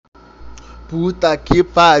Puta que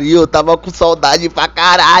pariu, eu tava com saudade pra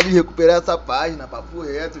caralho de recuperar essa página, papo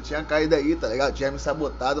reto, eu tinha caído aí, tá ligado? Tinha me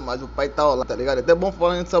sabotado, mas o pai tá lá, tá ligado? É até bom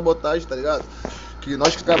falar em sabotagem, tá ligado? Que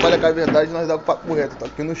nós que trabalhamos com a verdade, nós dá o papo reto, tô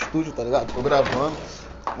aqui no estúdio, tá ligado? Tô gravando,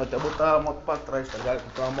 vou até botar a moto pra trás, tá ligado?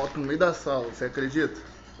 Botar uma moto no meio da sala, você acredita?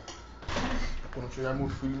 Quando tiver meu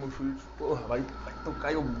filho, porra, vai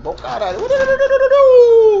tocar eu bom caralho.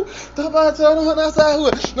 Tô passando nessa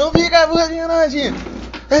rua, não fica buzinadinho.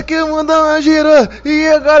 É que o mundão girou e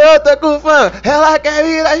agora eu tô com fã. Ela quer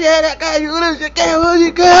virar xereca, juro, você quer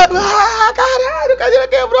música. Ah, caralho, cadeira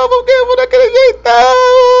quebrou, vamos quebrou daquele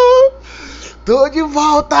jeitão. Tô de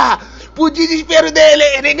volta pro desespero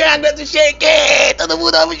dele, ninguém aguenta o shake. Todo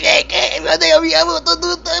mundo ama o shake, meu Deus, eu me amo,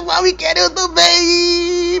 todo mal me quer, eu tô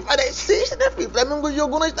bem. Parece né, filho? Flamengo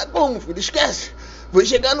jogou, nós tá como, filho? Esquece. Vou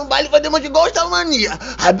chegar no baile e fazer uma de igual esta mania.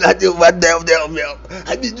 Ai, meu Deus, meu Deus, meu.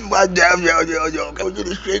 Ai, meu Deus, meu. Que eu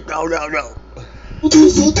não sei, não.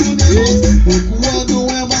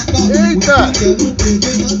 Eita!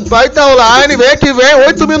 Vai tá online, vem que vem,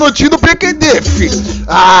 8 minutinhos do PQD, filho.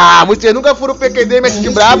 Ah, vocês nunca foram PQD, mete de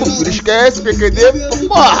brabo, filho. Esquece, PQD.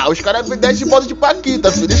 Porra, os caras me descem de bola de Paquita,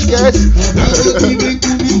 filho. Esquece.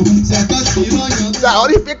 Da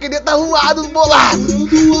hora o PQD tá arrumado, bolado.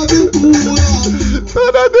 Tá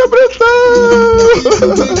na depressão.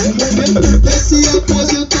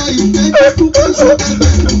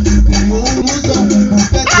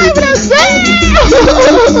 Ai, Brasil!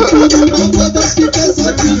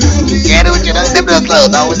 Quero tirar a depressão,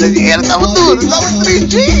 dá um dinheiro, tava duro, tava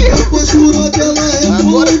tristinho.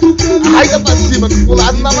 Agora, arraiga pra cima, que pro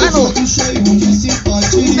lado não dá mais não.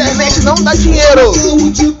 Internet não dá dinheiro.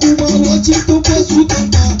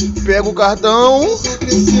 Pega o cartão,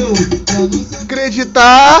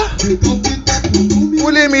 acreditar, o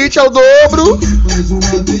limite é o dobro,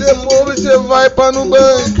 depois você vai pra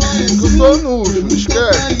Nubank, que eu sou nulo,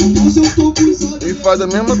 esquece, e faz a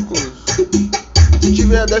mesma coisa. Se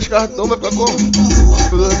tiver 10 cartões vai ficar como?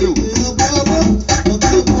 2.000.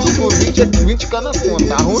 Se for 20k na conta,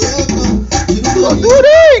 tá ruim?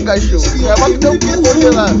 Adorei, cachorro, é uma que deu um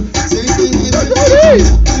quilo lá. Adorei.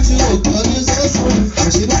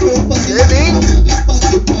 Ele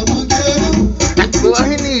tá com a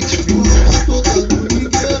rinite, filho.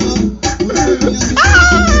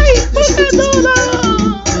 Ai, putadona!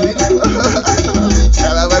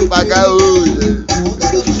 Ela vai pagar hoje.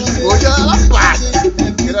 Hoje ela paga.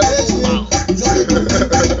 Tira do pau.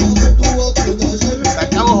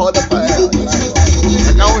 Tacar uma roda pra ela.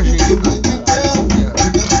 Tacar um giro.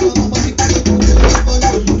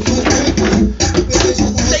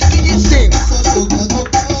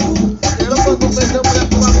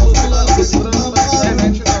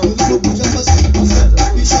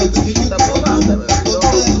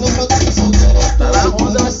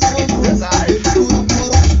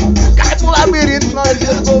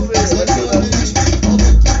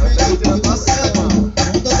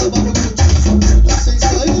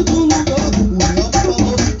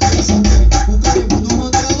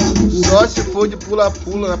 Só se for de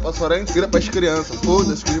pula-pula na passarela inteira pras crianças.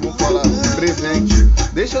 Foda-se que eles vão falar. Presente.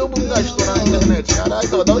 Deixa eu gastar na internet. Caralho,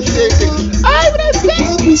 só dá um shake aqui. Ai,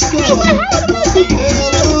 presente!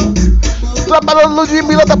 Tropa da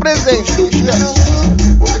Ludmilla tá presente. Esquece.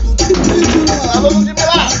 Alô,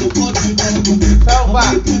 Ludmilla! Salva!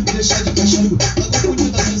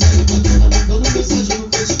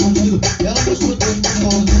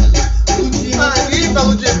 Marita,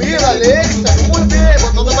 Ludmilla, Alexa, vamos ver.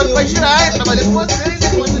 Botou o trabalho pra girar. Trabalhei com vocês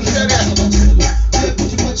depois do xereco.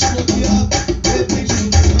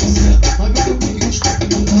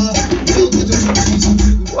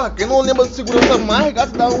 Porra, quem não lembra de segurança mais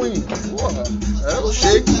gato da ruim? Porra, era o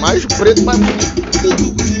shake, mais preto, mais bonito.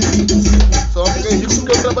 Só não fiquei rico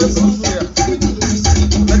porque eu trabalho pelo certo.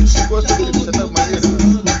 Como é que ficou essa vida? Você tá maneiro?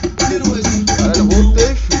 Caralho, eu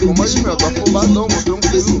voltei, filho. Como assim, meu? Tô afobadão, mostrei um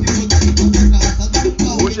quilo.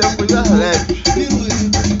 Hoje é coisa leve.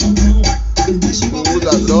 Não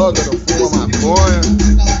usa droga, não fuma maconha.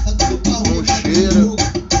 Não cheira.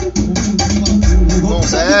 Não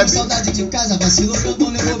bebe.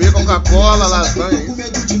 Beber Coca-Cola, lasanha.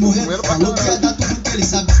 Comendo pra caralho.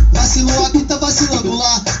 Vacilou aqui, tá vacilando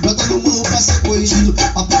lá. Brota no morro pra ser corrigido.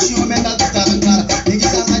 A puxinha medalha do cara a cara. Ninguém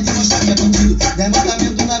tá mais de mostrar que é bandido. 10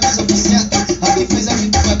 mandamentos na visão tá certo. A quem fez a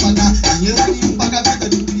vida vai pagar. Dinheiro nenhum paga a vida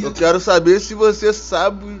de criança. Eu quero saber se você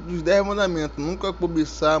sabe dos 10 mandamentos. Nunca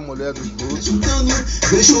cobiçar a mulher dos outros.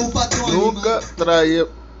 Nunca trair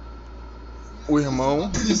o irmão.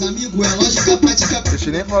 Meus amigos, é lógica prática. Deixa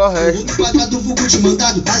eu nem falar o resto. O quadrado, fogo de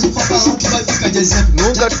mandado. Mas um fanfarrão que vai ficar de exemplo.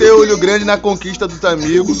 Nunca ter olho grande na conquista dos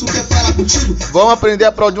amigos. Isso quer falar contigo. Vamos aprender a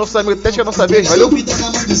aplaudir nossos amigos até chegar a nossa vez, valeu? Vida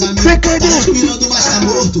na mão dos amigos. Tá respirando, mas tá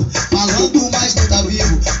morto. Falando, mas não tá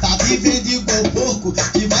vivo. Tá vivendo igual porco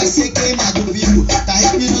que vai ser queimado vivo. Tá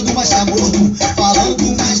respirando, mas tá morto.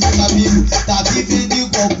 Falando, mas não tá vivo. Tá vivendo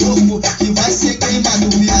igual porco que vai ser queimado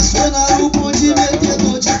vivo. Acionar o bonde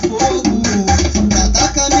metedor de fogo. Pra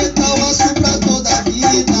tacar metal, aço pra toda a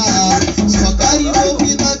vida. Só cara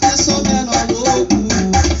envolvida que sou menor louco.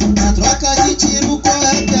 Na troca de tiro,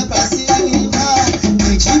 corre até pra cima.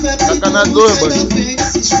 Quem tiver Sacanador,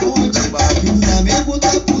 se esconde. E o Flamengo tá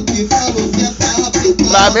puto e falou que é pra apertar.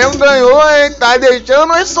 Flamengo ganhou, hein? Tá deixando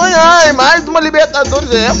nós sonhar, hein? Mais uma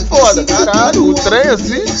Libertadores. É foda, caralho. O trem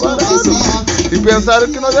assim, caralho. E pensaram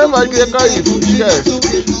que nós é mais que ia cair. Esquece.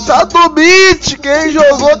 Salta o beat. Quem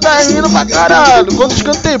jogou tá rindo pra caralho. Quantos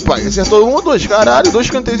escanteios, pai? Acertou um ou dois? Caralho. Dois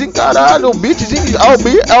escanteios, caralho. O beatzinho. O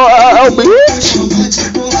beat.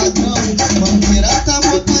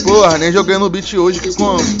 Porra, nem joguei no beat hoje. Que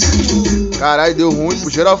como? Caralho, deu ruim. Pro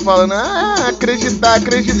geral falando, acreditar.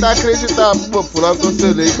 Pô, por lá eu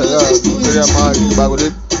cancelei, tá ligado? Eu ia mais, o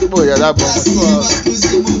bagulho, pô, ia dar bom.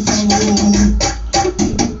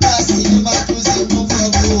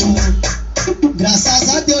 Graças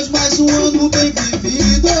a Deus, mais um ano bem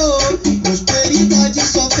vivido. Prosperidade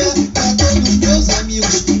só fé pra todos meus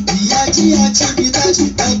amigos. Dia de atividade, eu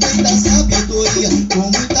tenho da sabedoria. Com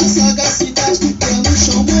muita sagacidade, pelo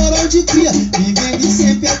chão moral de cria. Vivendo e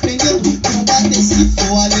sempre aprendendo, não bater se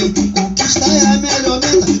for a lei. Conquista é a melhor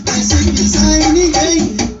meta, nem se pisar em ninguém.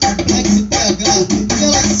 Como é que se pega?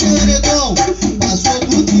 Pela seu negão. Passou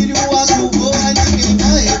do trilho, o aço voa, ninguém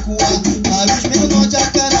vai recuar. Para os menores de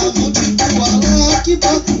AK na mão, tipo Alá que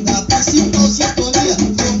dá. Na principal sintonia,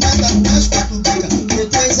 formada atrás, 4 bica.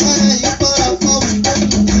 P3 AR para pau e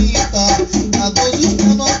ponto 30. Na 12 os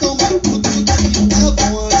menores tão mais puto do que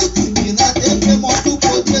estavam antes. E na TV mostra o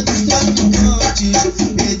poder dos traficantes.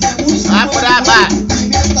 Perdemos o braba. e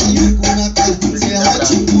metalhico na cara.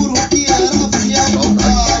 Serrote puro que era fiel no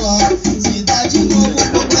bala. Cidade novo,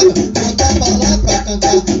 bota bala pra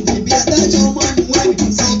cantar. Liberdade é o mano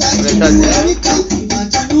M, saudade do MK.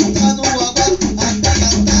 Bandido tá no aguardo, até a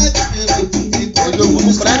tarde Hoje eu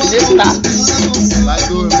vou pra dentro, tá? Vai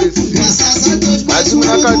dormir, sim. Graças a Deus, Mais um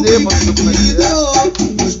na cadeia, pra tu conhecer.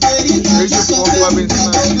 prosperidade só Hoje o povo vai vem pra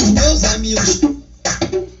ensinar. todos meus amigos.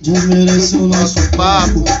 Desmerece o nosso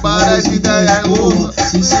Papo, para de ideia louca.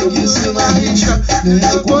 Se seguisse na rixa, nem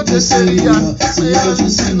aconteceria. Se eu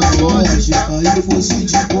disse na lógica e fosse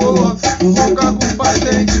de boa, eu vou ficar com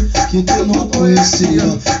patente que tu não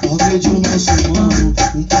conhecia. Agredi o nosso mano,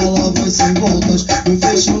 palavras sem voltas. Foi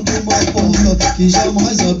fechando uma porta que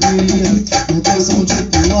jamais abriria. Intenção de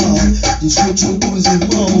pular, discutiu com os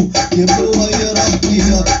irmãos, quebrou a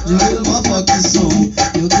hierarquia, dinheiro na facção.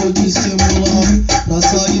 Eu tô dissimulado pra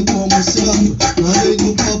sair como certo, na lei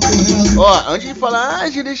do papo reto. Ó, antes de falar, a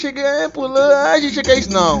gente chega pulando, a gente chega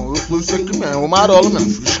isso, não. Eu fui isso aqui mesmo, o marolo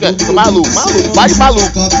mesmo. Esquece, tô maluco, bate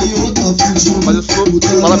maluco. Mas eu sou,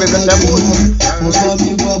 fala a verdade, até morto.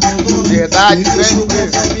 Verdade,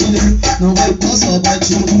 família não vai passar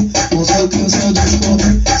batido. Nossa criança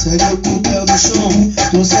descobre, segue com o pé no chão.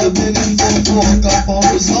 Tô sabendo em fofoca,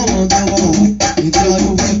 Paulo Salandelão. E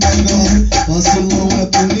traiu vai pagar, vacilão é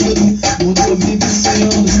punido. Mudou vive 100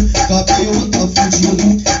 anos, capião tá fudido.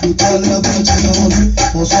 O tá leva de ano,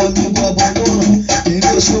 nosso amigo abandona. Quem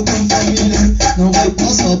mexeu com família não vai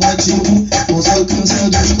passar batido. Nossa criança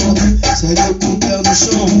descobre, segue com o pé no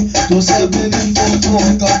chão. Tô sabendo em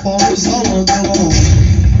fofoca, Paulo Salandelão.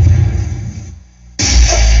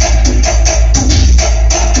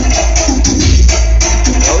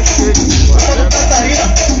 Catarina,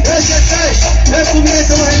 é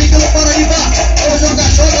Fluminense, é relíquia no Paraíba. Ô joga,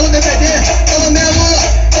 no DVD, ô meia bola,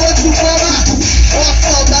 ô de forma. Ó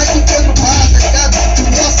saudade do Pedro Barra, tá ligado?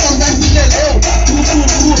 Ó saudade do Leleu, do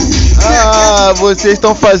Lulu. Vocês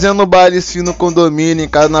estão fazendo baile assim no condomínio, em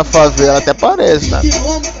casa, na favela, até parece, tá?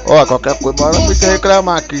 Ó, qualquer coisa, bora não precisa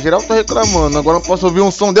reclamar aqui, geral tá reclamando. Agora não posso ouvir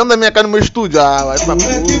um som dentro da minha casa no meu estúdio. Vai pra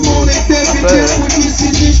puta.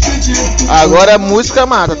 Agora a música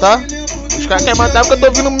mata, tá? Os caras querem matar porque eu tô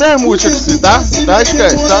ouvindo minhas músicas aqui, tá? Tá?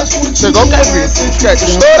 Esquece, tá? Chegou o Kevin, esquece.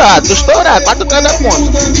 Tô estourado, 4 caras da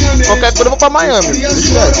conta. Qualquer coisa eu vou pra Miami,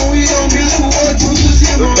 esquece.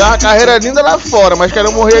 Eu tenho uma carreira linda lá fora, mas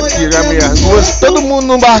quero morrer aqui, né, merda? Todo mundo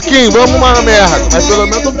no barquinho, vamos uma merda. Mas pelo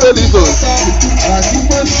menos tô feliz hoje.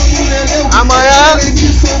 Amanhã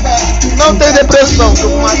não tem depressão, que eu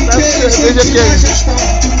vou matar essa cerveja aqui ainda.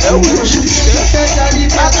 É o uísque.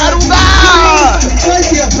 Tartaruga!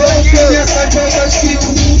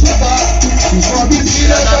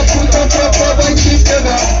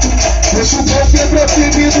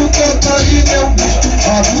 proibido cantar de meu bicho.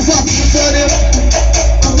 Abusa, né?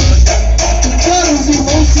 Caros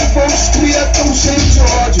irmãos, se construir é tão cheio de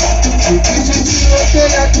ódio. O que a gente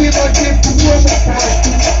odeia aqui no tipo como pode.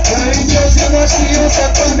 Fé em Deus e nós crianças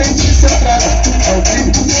com a mente centrada. É o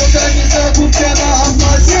crime organizado que é na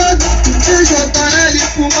rapaziada. CJL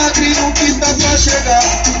pro magrinho que tá pra chegar.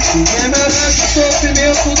 Ninguém merece o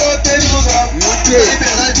sofrimento daquele lugar.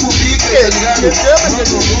 Liberdade pública, tá ligado?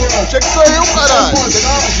 Achei que sou eu, caralho.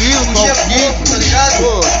 Tá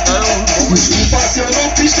ligado? Desculpa se eu não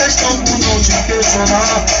fiz questão por não te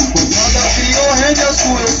questionar. Quando nada criou rende a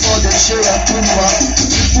sua, eu só deixei acumular.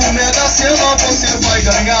 Tipo Mega Sena, você vai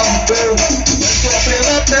ganhar um teu. Vai sofrer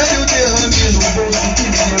na pele o derrame no bolso que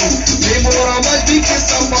deu. Tem moral, mas vi que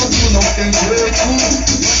safado não tem jeito.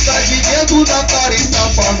 Gosta de dedo na cara e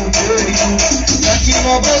tapa no peito. Daqui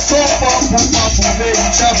não abraçou o papo veio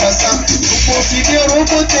te abraçar. Não considerou,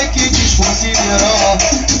 vou ter que desconsiderar.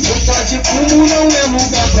 Boca de fumo não é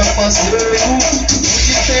lugar pra passeio.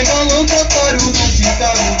 Onde tem malandro, otário não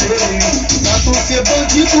fica no meio. Pra tu ser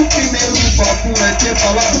bandido, primeiro o papo é ter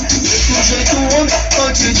palavra. Esse sujeito homem,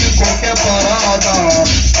 antes de qualquer parada.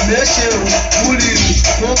 Mexeu, puliu,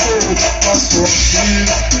 contou a sorte.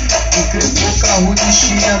 Encrespou, carro de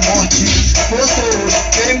China é morte. Cortou,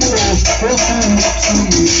 queimou, consumo,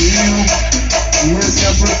 sumiu. E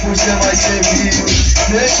exemplo por ser mais servil.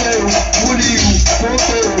 Mexeu, puliu,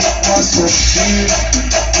 contou a sorte.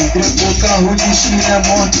 Encrespou, carro de China é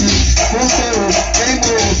morte. Cortou,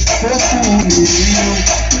 queimou, consumiu.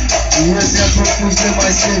 E exemplo por ser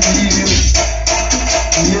mais servil.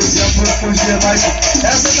 E exemplo por ser mais.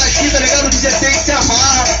 Essa daqui, tá ligado? 16 se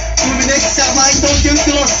amarra. Fluminense se amarra, então tem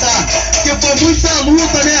que lançar. Porque foi muita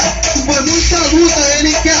luta, né? Foi muita luta,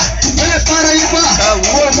 ele quer. Olha, para aí, pá.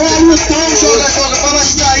 Foi mó lutão, joga pra nós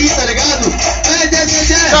sair, tá ligado? É,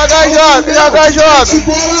 DDD. JJ.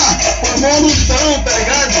 Bola. Foi mó lutão, tá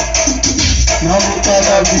ligado? Na luta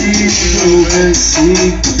da vida eu venci.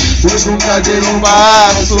 Pois nunca dei um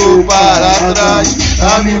passo para trás.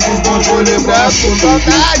 Amigos bons, vou lembrar tudo.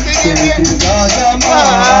 Sempre dá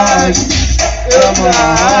jamais.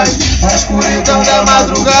 Jamais. A escuridão da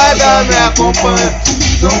madrugada me acompanha.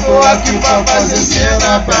 Não tô aqui pra fazer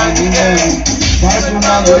cena pra ninguém. Mais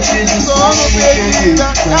uma noite de sono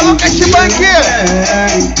perdida. Alô, Cachibanque!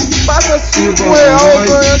 Passa 5 reais,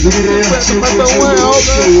 ganha 50, passa 1 real,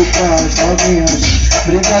 ganha.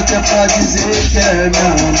 Briga até pra dizer que é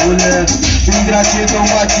minha mulher. Ingratidão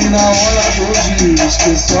bate na hora do diz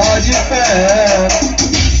que só de fé.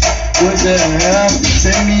 Pois é,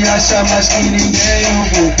 sem me achar mais que ninguém eu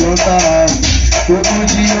vou plantar. Todo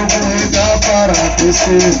dia eu vou regar para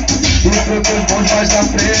crescer. E frutos bons mais na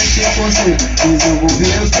frente com certeza eu vou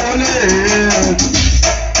recolher.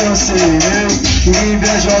 Eu sei que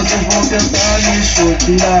invejosos vão tentar me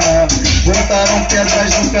choquear. Botaram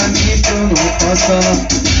pedras no caminho que eu não passar.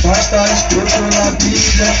 Mas tá escrito na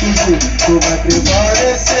Bíblia que tu vai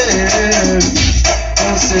prevalecer.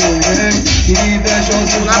 Eu sei que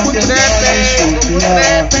invejosos vão tentar me choquear.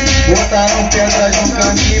 Botaram pedras no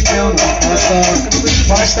caminho que eu não passar.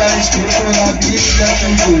 Mas tá escrito na Bíblia que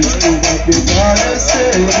tu vai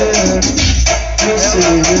prevalecer. Eu sei,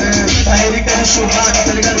 a relíquia do churrasco,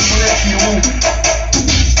 tá ligado? Moleque 1.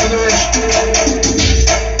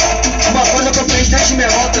 Uma coisa pra presidente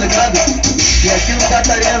menor, tá ligado? E aqui no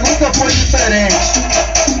Catarina nunca foi diferente.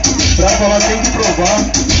 Pra falar tem que provar.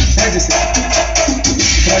 É, Jesse?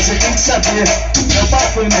 Pra você tem que saber. É o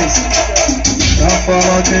papo, Fluminense. Pra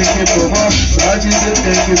falar tem que provar. Pra dizer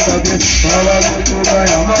tem que saber. Fala do tu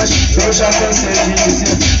ganha mais. Eu já cansei de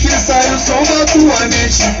dizer que sai o som da tua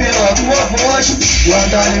mente pela tua voz.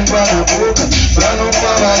 Guarda a língua na boca pra não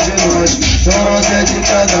falar de nós. Então nós é de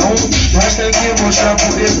cada um, mas tem que mostrar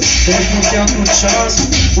pureza. 100% de chance,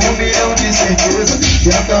 1 milhão de certeza.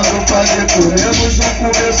 Tentando fazer por menos do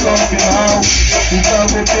começo ao final. Um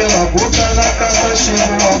cavou pela boca, na casa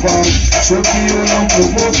chegou ao val. Choquinho não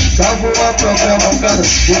provou, cavou a própria mancada.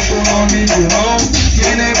 Botou o nome de irmão, que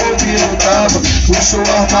nem bobeiro tava. Puxou a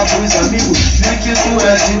arma pros amigos, nem que tu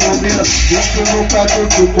é de bobeira. Descolou pra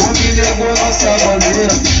todo mundo e negou nossa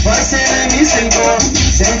bandeira. Vai sem nem sem dó,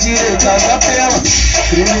 sem direito à capela.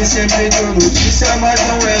 Crime sempre deu notícia, mas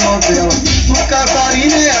não é novela. No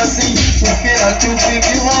Catarina é assim, porque aqui o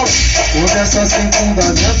crime rola. Conversa sem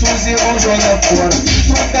fundamentos e não joga fora.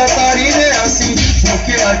 No Catarina é assim,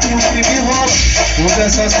 porque aqui o crime rola.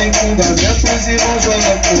 Conversa sem fundamentos e não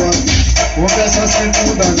joga fora. Conversa sem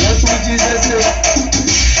fundamentos, 16.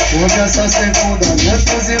 Conversa sem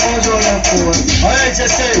fundamentos e não joga fora. Olha aí,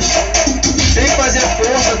 16. Sem fazer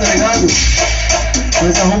força, tá ligado?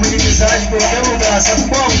 Mas arruma inimizade em qualquer lugar, sabe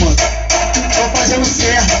como, mano? só fazendo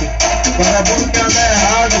certo. Vagabundo que anda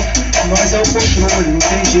errado, nós é o controle, não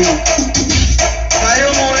tem jeito.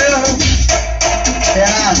 Caiu no erro, é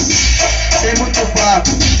aço, sem muito papo.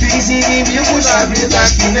 Fiz inimigos na vida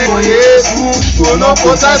que nem conheço. Tu não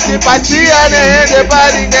possa simpatia nem render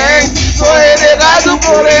pra ninguém. Sou renegado,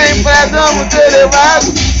 porém prezão muito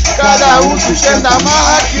elevado. Cada um sustenta a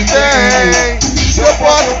marra que tem. Se eu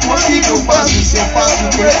posso, porque eu faço. Se eu faço,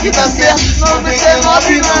 porque tá certo.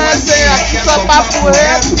 99 não é 100, aqui só papo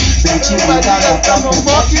reto. Simpatia, tá no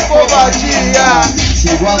foco e covardia.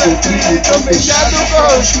 Sigo a doutrina e tô fechado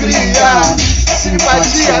com os cria.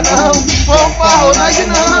 Simpatia não, fanfarronagem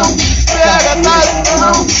não. Pega essa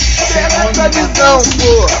não, pega essa visão,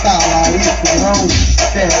 pô. Talarico não,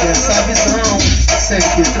 pega essa visão.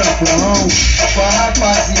 Sempre tranquilão, com a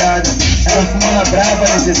rapaziada. Ela fumando brava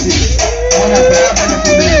nesse exercício. Fumando brava na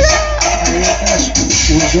polícia. Aí aquelas.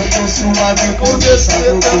 Hoje eu tô suave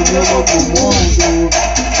conversando com o meu louco mundo.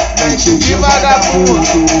 Mente de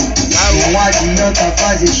vagabundo. Não adianta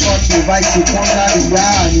fazer choque, vai se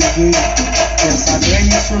contrariar. Ninguém pensa bem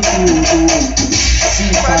nisso tudo.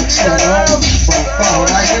 Simpatia não,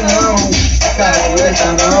 fanfarronagem não, capoeira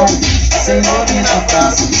não, sem nome na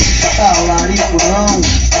praça. Talarico não,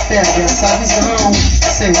 pega essa visão,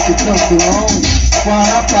 sempre tranquilão, com a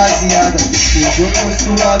rapaziada. Hoje eu tô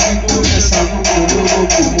suave conversando com o meu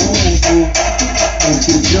louco mundo.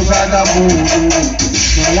 Mente de vagabundo.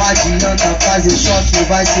 Não adianta fazer choque,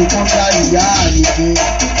 vai se contrariar. Ninguém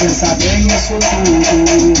pensa bem nisso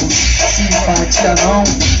tudo. Simpatia não,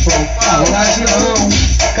 fanfarronagem não,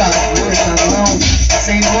 capoeira não,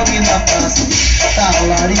 sem nome na praça.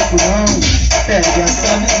 Talarico não, pega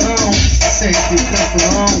essa visão, sempre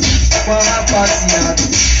tranquilão, com a rapaziada.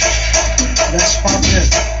 Das favela,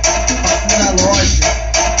 papo na loja.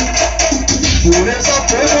 Pureza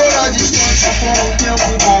foi morar distante com um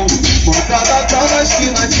tempo bom. Mancada tá na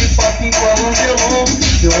esquina de papinho com a Langelon.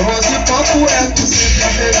 Neurose e papo reto, sempre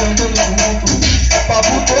pegando junto.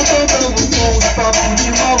 Papo todo andando com os papos de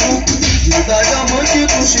maluco. Vida diamante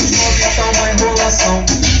do X9 tá uma enrolação.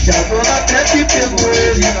 Que a dona Trap pegou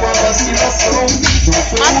ele com a vacinação. Não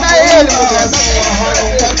sou mata ele, coração, a não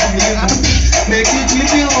tá comigo. Make de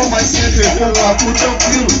vilão, mas sempre com papo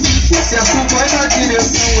tranquilo. O certo vai na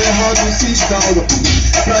direção, o errado se escalda.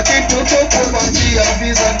 Pra quem plantou covardia,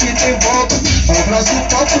 avisa que tem volta. Abraço o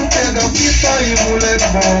papo, pega a fita e moleque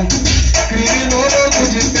bom. Criminoso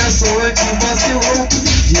de pensa anti-vacilão.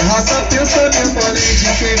 De raça, pensamento além de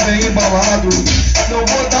quem vem embalado. Não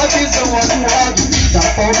vou dar visão atuado. Tá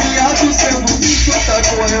palmeado, sendo visto, tá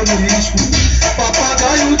correndo risco.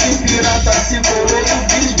 Papagaio de pirata se colou no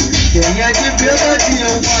vídeo. Quem é de verdade é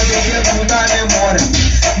um vale dentro da memória.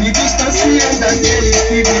 Me distanciei daqueles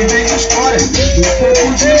que vivem história. Um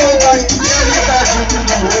pouco de maldade, realidade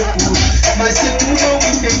muito louco. Mas se tu não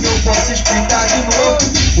entendeu, posso explicar de novo.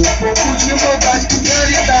 Um pouco de maldade,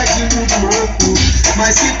 realidade muito louco.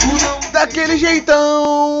 Mas se tu não... Daquele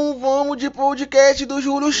jeitão, vamos de podcast do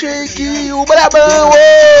Júlio Shake, o brabão,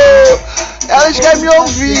 oh! Elas querem me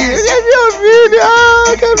ouvir, quer me ouvir,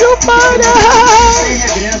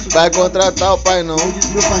 vai contratar o pai não.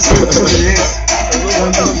 Meu parceiro de experiência,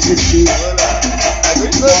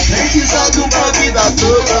 aprendizado pra vida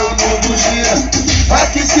toda, o mundo gira.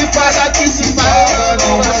 Aqui se paga,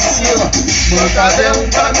 não vacila. Mancada é um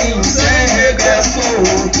caminho sem regresso.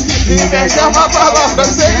 Inveja é uma palavra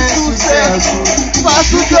sem sucesso.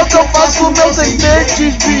 Faço o que eu faço, meu sem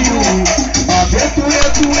desvio. Aventura é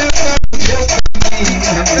tu entra no teu caminho.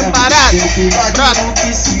 Preparado? Pronto.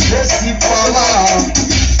 Que se falar.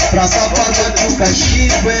 Pra safada que o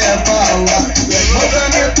castigo é bala.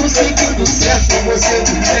 Mandamento seguindo certo, você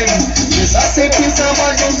tem. Pensa sem pensar,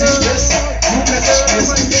 mas não se esqueça. Nunca se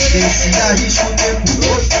esqueça. Quem se arrisca o tempo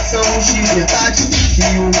todo são os de verdade.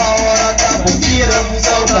 E uma hora acabam virando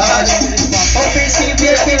saudade. Só pensa em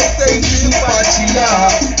ver quem tem simpatia.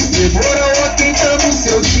 Demorou a quem tá no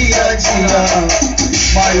seu dia a dia.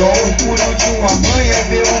 Maior orgulho de uma mãe é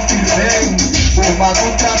ver um filho bem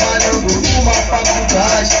formado trabalhando numa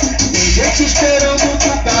faculdade. Tem gente esperando tu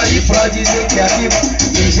cair pra dizer que é amigo.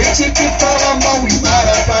 Tem gente que fala mal e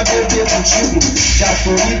para pra beber contigo. Já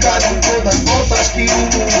tô ligado em todas as voltas que o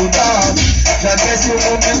mundo dá. Já quer seu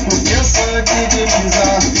momento, pensa antes de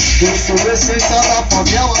pisar. Eu sou essência da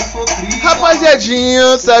favela, sou cria.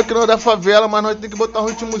 Rapaziadinha, sabe que não é da favela, mas nós tem que botar um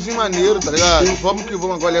ritmozinho maneiro, tá ligado? Vamos que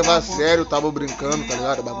vamos agora levar a sério, tava brincando, tá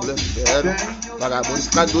ligado? Bagulho é sério. Vagabundo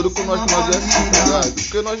ficar duro com nós que nós é assim, tá ligado?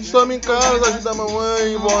 Porque nós estamos em casa, ajuda a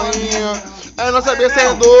mamãe, boinha. Aí nossa cabeça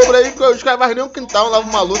é em dobro, aí os caras varrem nem um quintal, lavam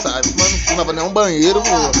uma louça, mano, não lava nem um banheiro, pô.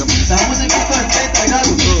 Essa música que cantei, tá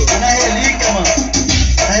ligado? É na relíquia, mano.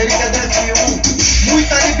 É ele que é do F1.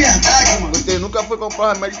 Muita liberdade, mano. Você nunca foi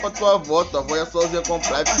comprar remédio pra tua avó ia sozinha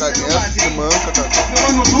comprar e ficar dentro, se manca, tá?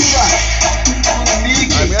 Filmando Lula, filmando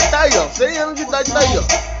Mickey. A minha tá aí, ó. 100 anos de idade tá aí, ó.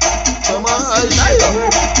 Toma aí, tá aí, ó.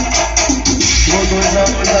 Tô 2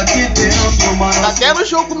 anos aqui dentro, mano. Tá até no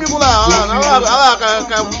show comigo lá, olha lá,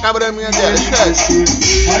 a cabraminha dela, esquece.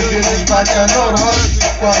 Às vezes bate a neurose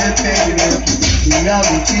com arrependimento. E a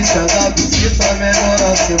notícia da visita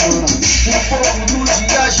melhora a semana. Um pouco do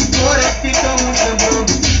dia de glória ficamos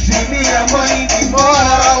lembrando. Vi minha mãe indo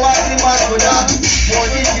embora, lágrimas olhar.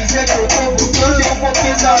 Pode dizer que eu tô voltando, eu vou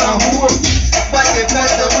pisar na rua. Vai ter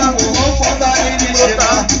festa no morrão quando a Lili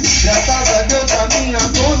chegar. Graças a Deus a minha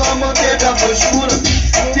dona manteve a postura.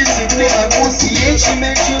 Disciplina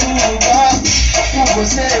conscientemente no lugar. Por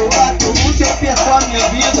você eu bato, eu luto, eu perco a minha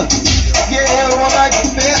vida. Guerreiro anda de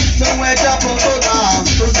pé, não é de abandonar.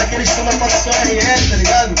 Todos aqueles que são da facção RL, tá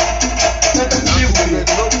ligado? Canta comigo, filho.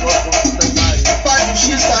 Paz,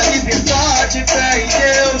 justiça, liberdade, fé em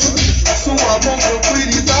Deus. Sua mão,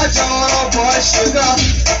 tranquilidade, a hora vai chegar.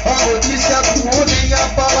 A notícia do homem, a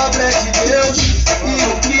palavra é de Deus. E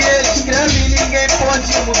o que ele escreve, ninguém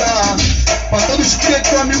pode mudar. Pra todos que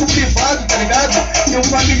tem um amigo privado, tá ligado? Tem um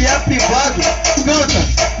familiar privado. Canta,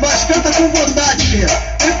 mas canta com vontade, filha.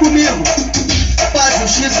 Vem comigo. Paz,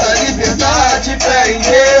 justiça, liberdade, fé em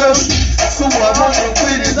Deus. Sua mão,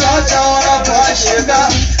 tranquilidade, a hora vai chegar.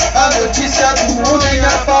 A notícia do homem,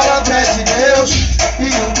 a palavra é de Deus. E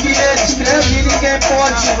o que ele escreve, ninguém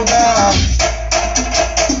pode mudar.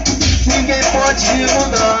 Ninguém pode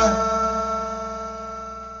mudar.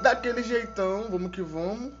 Daquele jeitão, vamos que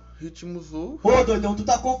vamos. Ritmo Zou. Ô doidão, tu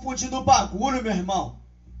tá confundindo o bagulho, meu irmão.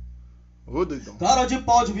 Ô doidão. Cara de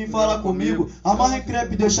pau de vir falar comigo. Amarra em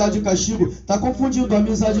crepe e deixar de castigo. Tá confundindo a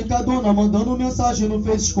amizade com a dona, mandando mensagem no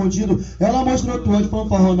Face escondido. Ela mostrou tuas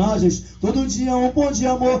fanfarronagens. Todo dia um bom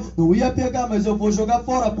dia, amor. Não ia pegar, mas eu vou jogar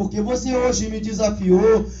fora, porque você hoje me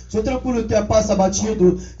desafiou. Sou tranquilo, até passa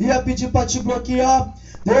batido. Ia pedir pra te bloquear.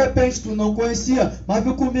 De repente tu não conhecia, mas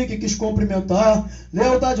viu comigo e quis cumprimentar.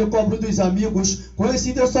 Lealdade eu cobro dos amigos,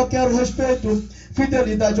 conhecido eu só quero respeito.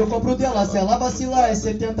 Fidelidade eu cobro dela, se ela vacilar é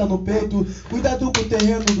 70 no peito. Cuidado com o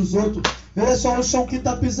terreno dos outros, vê só o chão que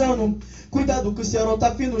tá pisando. Cuidado que o céu não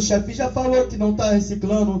tá fino, o chefe já falou que não tá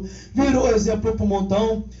reciclando. Virou exemplo pro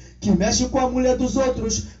montão, que mexe com a mulher dos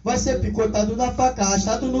outros. Vai ser picotado na faca,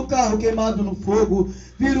 arrastado no carro, queimado no fogo.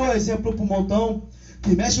 Virou exemplo pro montão,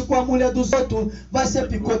 que mexe com a mulher dos outros. Vai ser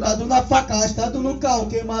picotado na faca, arrastado no carro,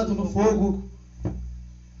 queimado no fogo.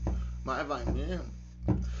 Mas vai mesmo.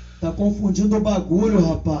 Tá confundindo o bagulho,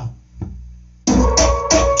 rapá.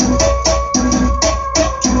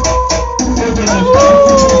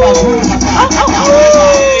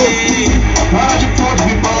 Para de foto,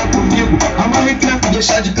 vem falar comigo. Amarra em crepe,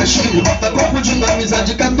 deixar de castigo. Tá confundindo a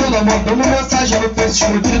amizade com a dona, mandando mensagem no Face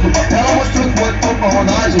escondido. Ela mostrou que pode pôr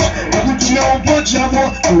paronagens. Eu não tinha um bom de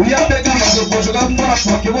amor. Eu ia pegar, mas eu vou jogar fora,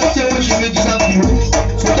 porque você hoje me desafiou.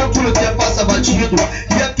 Sou tranquilo, até passa batido.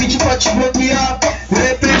 Ia pedir pra te bloquear. De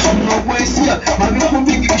repente eu não conhecia, mas viu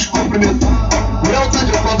comigo e quis cumprimentar.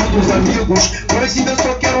 Lealdade eu cobro dos amigos, conhecido eu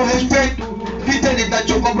só quero respeito.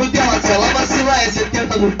 Fidelidade eu cobro dela, se ela vacilar é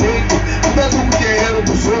 70 no peito. Cuidado com o terreno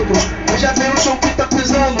dos outros, eu já veio o chão que tá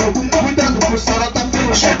pisando. Cuidado com o céu, ela tá frio,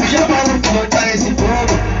 o chefe já falou que não tá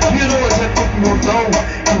reciclando. Virou exemplo pro montão,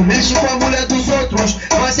 não mexe com a mulher dos outros.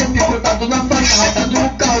 Vai ser picotado na faca, arrastado no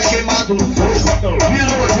carro e queimado no fogo.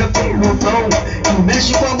 Virou exemplo pro montão, não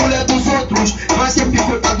mexe com a mulher dos outros. Vai ser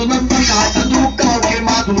picotado na faca, arrastado no carro,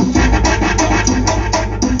 queimado no fogo.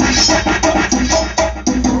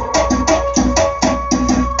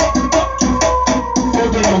 Ô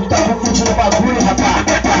doidão, tu tá confundindo o bagulho, rapaz.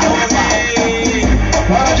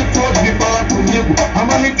 Para de foto, vem falar comigo.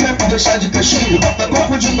 Amarra em crepe, deixar de castigo. Tá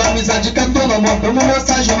confundindo a amizade com a dona, mandando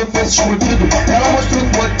mensagem no Face escondido. Ela mostrou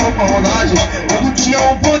que pode pôr paronagens. Eu não tinha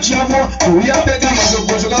um bom de amor. Eu ia pegar, mas eu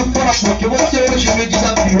vou jogar fora, porque você hoje me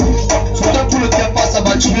desafiou. Sou tranquilo, até passa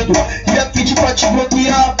batido. Ia pedir pra te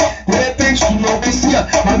bloquear. De repente tu não conhecia,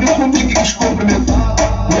 mas viu comigo e quis cumprimentar.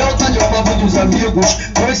 Lealdade eu cobro dos amigos,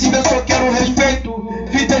 conhecido eu só quero respeito.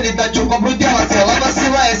 Fidelidade eu cobro dela, se ela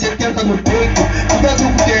vacilar é 70 no peito. Cuidado com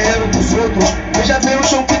o terreno dos outros, eu já veio o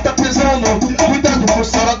chão que tá pisando. Cuidado com o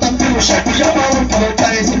céu, ela tá frio, o chefe já falou que não tá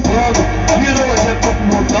reciclando. Virou exemplo pro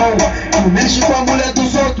montão, que mexe com a mulher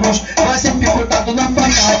dos outros. Vai ser picotado na faca,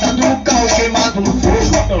 arrastado no carro, queimado no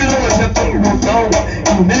fogo. Virou exemplo pro montão,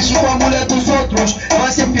 que mexe com a mulher dos outros.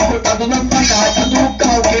 Vai ser picotado na faca, arrastado no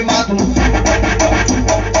carro, queimado no fogo.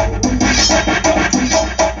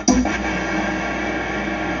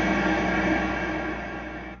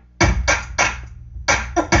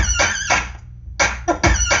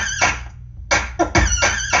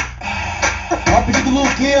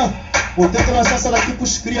 Assim, ó, vou ter que lançar essa daqui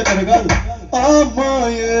pros cria, tá ligado?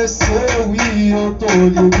 Amanheceu e eu tô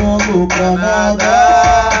ligando pra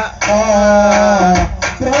nada.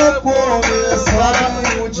 Pra começar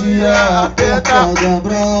o dia apertada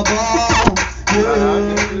braba.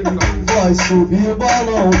 Vai subir o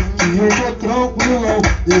balão, que eu tô tranquilão.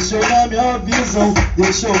 Deixa eu dar minha visão,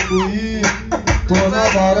 deixa eu fluir. Tô na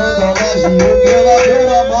varanda, lojinha pela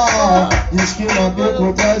beira-mar. Diz que não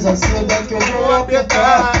perco, traz a seda que eu vou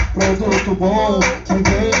apertar. Produto bom que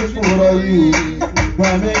vende por aí.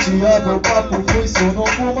 Na mente abre o papo flui, se eu não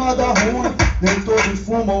fumar dá ruim. Nem todos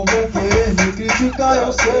fumam, vão querer me criticar,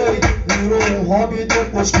 eu sei. Virou um hobby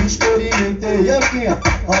depois que experimentei. E aqui,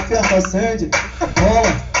 aperta, acende,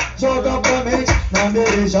 rola, joga pra mente. Na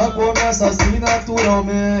meia já começa assim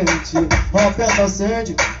naturalmente. Aperta,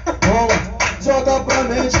 acende, rola, joga pra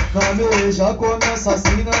mente. Na meia já começa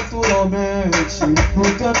assim naturalmente. No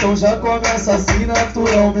cantão já começa assim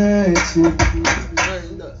naturalmente.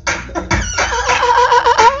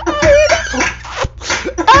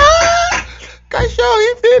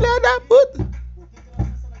 Cachorrinho, filha da puta.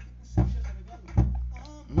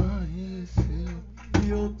 Amanheceu.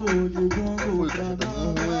 Eu tô ligando pra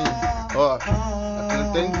nada. Ó, aqui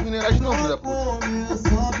não tem mineragem não, filha da puta.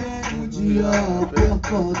 Começa bem o dia,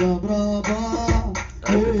 apertada braba.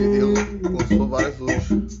 Entendeu? Consumou várias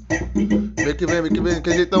outras. Vem que vem,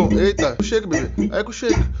 que jeitão. Eita, com o shake, bebê. Aí com o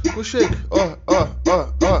shake. Ó.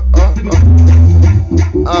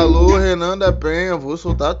 Alô, Renan da Penha, vou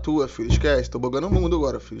soltar a tua, filho. Esquece, tô bugando o mundo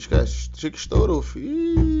agora, filho. Esquece. Shake estourou,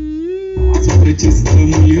 filho. Só pra te citar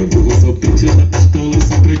mulher, vou só pedir da pistola.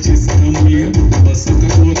 Só pra te citar mulher, vou passar com a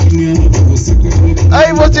Glock nela. Você com a Glock nela.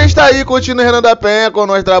 Aí você está aí curtindo o Renan da Penha, quando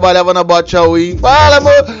nós trabalhava na Bot Win. Fala,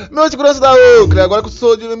 meu segurança da Ucre. Agora que eu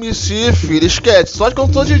sou de MC, filho, esquece. Só que eu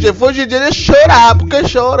não sou DJ. For DJ, ele chorar. Por que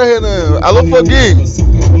chora, Renan? Alô, Foguinho.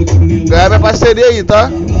 Ganha minha parceria aí, tá?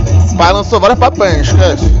 Pai lançou várias papanhas,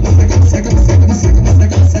 esquece.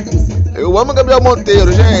 Eu amo Gabriel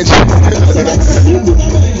Monteiro, gente.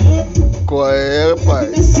 Qual é, pai?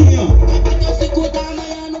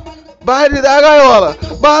 Baile da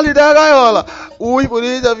gaiola. Os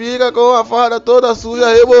polícia fica com a farda toda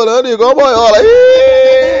suja, rebolando igual boiola.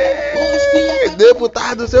 Ih,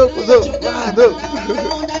 deputado, seu cuzão.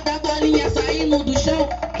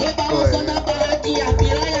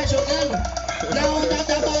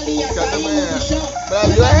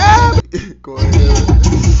 Brasil é. Correu.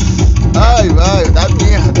 Ai, vai, dá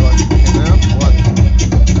merda, ó.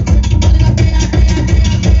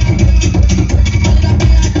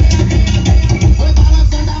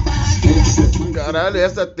 Caralho,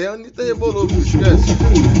 essa até a Anitta rebolou, filho, esquece.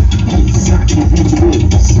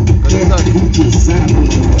 Cadê essa Anitta?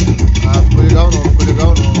 Ah, ficou legal não,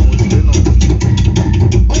 gostei não.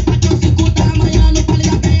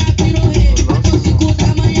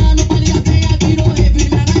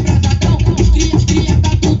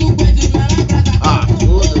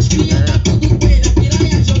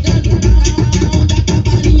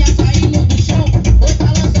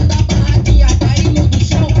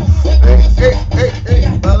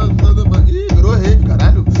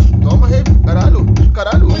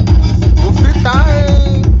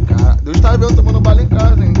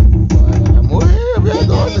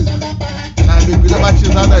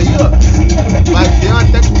 Batizada aí, ó. Vai ter uma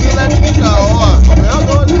técnica elétrica, ó. Não é o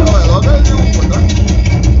dono, não. É logo ali, ó.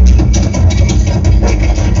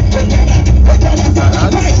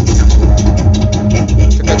 Caralho.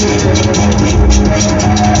 Você quer dizer?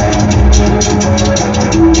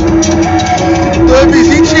 Teu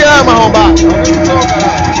vizinho te ama, arrombado. Não,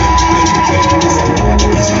 caralho.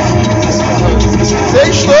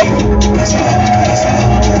 Sextou.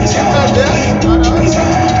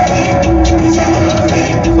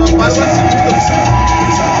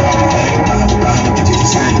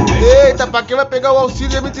 Eita, pra quem vai pegar o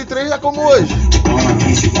auxílio M23 já como hoje?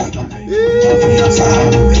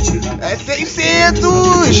 É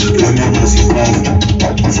 600!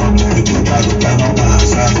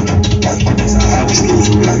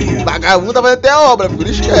 Vagabunda vai até a obra,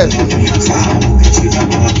 filho, esquece.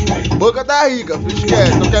 Boca tá rica, filho,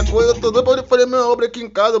 esquece. Qualquer coisa, eu tô doido pra fazer minha obra aqui em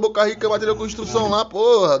casa. Boca Rica, material de construção lá,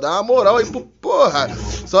 porra. Dá uma moral aí pro porra.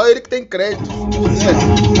 Só ele que tem crédito.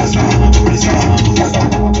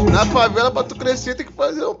 Na favela, pra tu crescer, tem que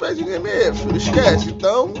fazer um pé de meme, filho, esquece.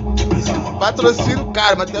 Então, patrocínio,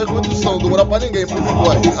 cara, material de construção. Não dá moral pra ninguém, por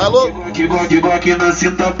favor. Alô? Que na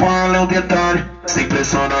cinta pala é um detalhe. Sempre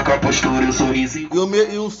impressiona com a postura e o sorriso.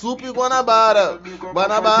 E o Sup e Guanabara.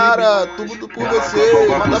 Guanabara, tudo por você.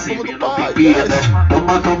 Manda fumo do pai.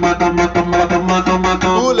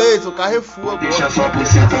 O leite, o Carrefour. Deixa só por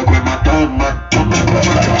cento com hematoma.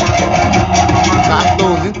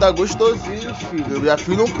 Cartãozinho tá gostosinho, filho. Eu já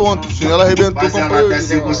fiz um ponto. O chinelo arrebentou com ela até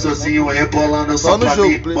ser gostosinho, rebolando só pra jogo,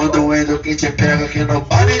 mim. Quando o Endo que te pega que não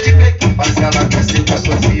pare de ver. Mas ela até ser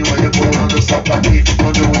gostosinho, rebolando só pra mim.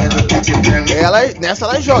 Quando o Endo que te pega. Nessa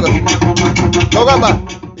ela joga. Joga lá.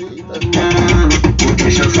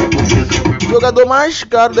 Jogador mais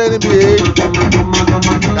caro da NBA.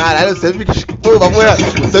 Caralho, eu sempre quis. Pô,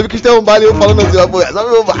 sempre quis ter um baile eu falando assim, só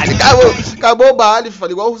meu baile, acabou o baile.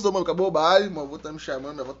 Falei igual o Russo, mano, acabou o baile, meu avô tá me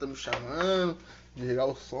chamando, minha avó tá me chamando. Desligar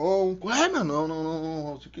o som. Ué, meu,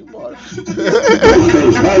 não, tinha que ir embora.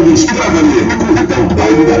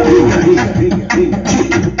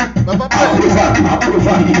 Vai pra pé.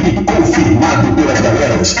 Aprovado, confirmado pelas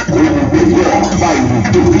galeras. O melhor baile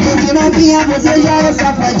do Rio. De novinha você já é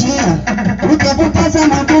safadinha. O tempo passa,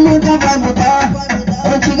 mas tu nunca vai mudar.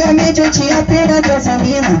 Antigamente eu tinha pena dessa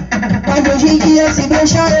mina, mas hoje em dia se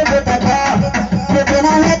deixar eu vou tacar. Porque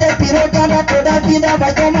na reta é pirocada toda a vida.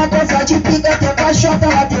 Vai tomar dessa de pica até caixota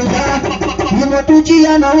lateral. E no outro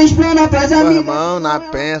dia não explana pras amigas. Irmão, na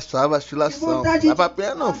penha é só vacilação. Vai pra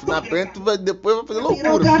penha não, na penha tu vai, depois vai fazer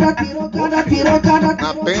loucura. Pirocada.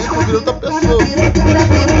 Na penha tu vira outra pessoa.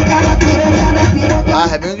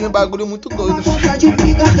 Arrebenta de um bagulho muito doido.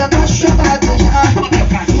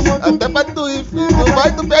 Até pra tu ir, filho.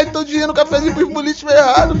 Tu perde teu dinheiro no cafezinho pro boliche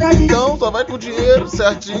errado. Então, só vai com o dinheiro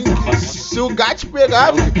certinho. Se o gato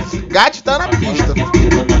pegar, filho, gato tá na pista.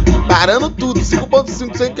 Parando tudo,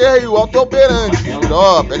 5.5 sem QRI, o auto-operante.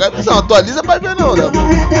 Ó, pega a visão, atualiza pra ver não, né?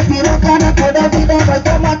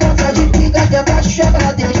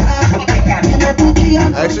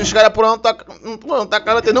 Aí se os caras por não tá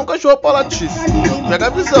cara, tem nem um cachorro pra latir. Pega a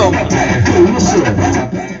visão.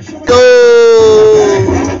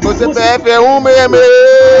 O CPF é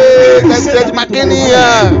 166, deve ser de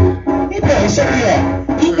maquininha. Então, isso aqui, ó.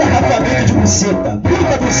 Engarrafamento de buceta.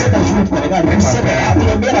 Muita buceta junto, tá ligado? Buceta é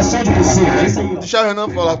aglomeração de buceta. É isso aí, ó. Deixa o Renan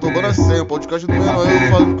falar, tô dando a senha, o podcast do Renan,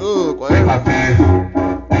 eu falando, qual é?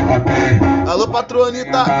 Alô, patroa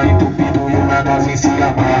Anitta.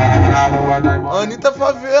 Anitta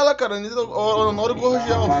Favela, cara, Anitta Honório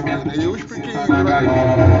Gorgião, filho. Eu expliquei.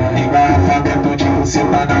 Engarrafamento de buceta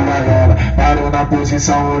na gaiola. Parou na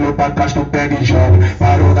posição, olhou pra trás, tu pega e joga.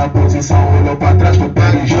 Parou na posição, olhou pra trás, tu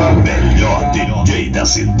pega e joga. Melhor DJ da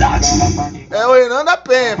cidade. É o Renan da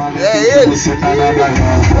Penha, filho. É ele.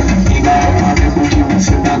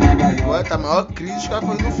 Ué, tá a maior crise, os caras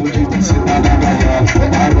fazendo frente,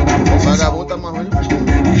 o vagabundo tá marrão de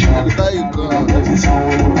fundo. Ele tá aí, cara.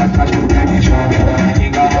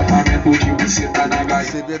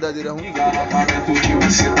 Ser verdadeiro é ruim.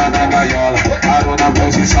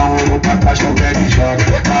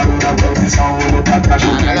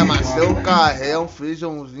 Caralho, Marcelo Carré, um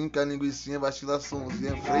feijãozinho com a linguicinha,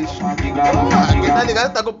 vacilaçãozinha fresca. Quem tá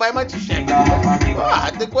ligado tá com o pai Maticheque.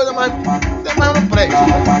 Tem coisa mais. Tem mais no prédio.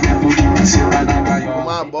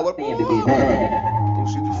 Uma abóbora. Tô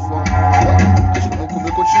cheio de fome. Acho que vou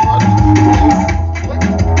comer continuado.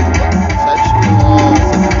 7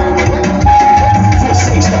 horas.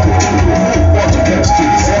 Você está curtindo o podcast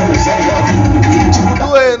 009 do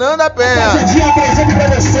Renan da Penha. Hoje em dia apresento pra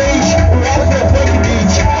vocês o Afropunk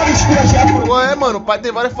Beat. A mistura de Afro. Ué, mano, o pai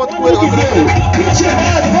tem várias fotos com ele. Beat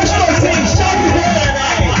errado, gostosinho, chave dele, né?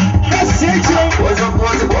 Cacete, hein? Hoje eu vou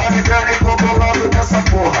de barrigada e como o nome dessa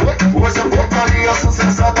porra. Hoje eu botaria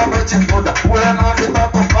sucesso da noite toda. O Renan tá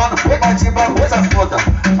tocando, vai te bagunça foda.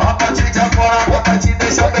 A partir de agora, vou te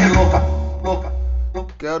deixar bem louca.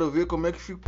 Quero ver como é que ficou.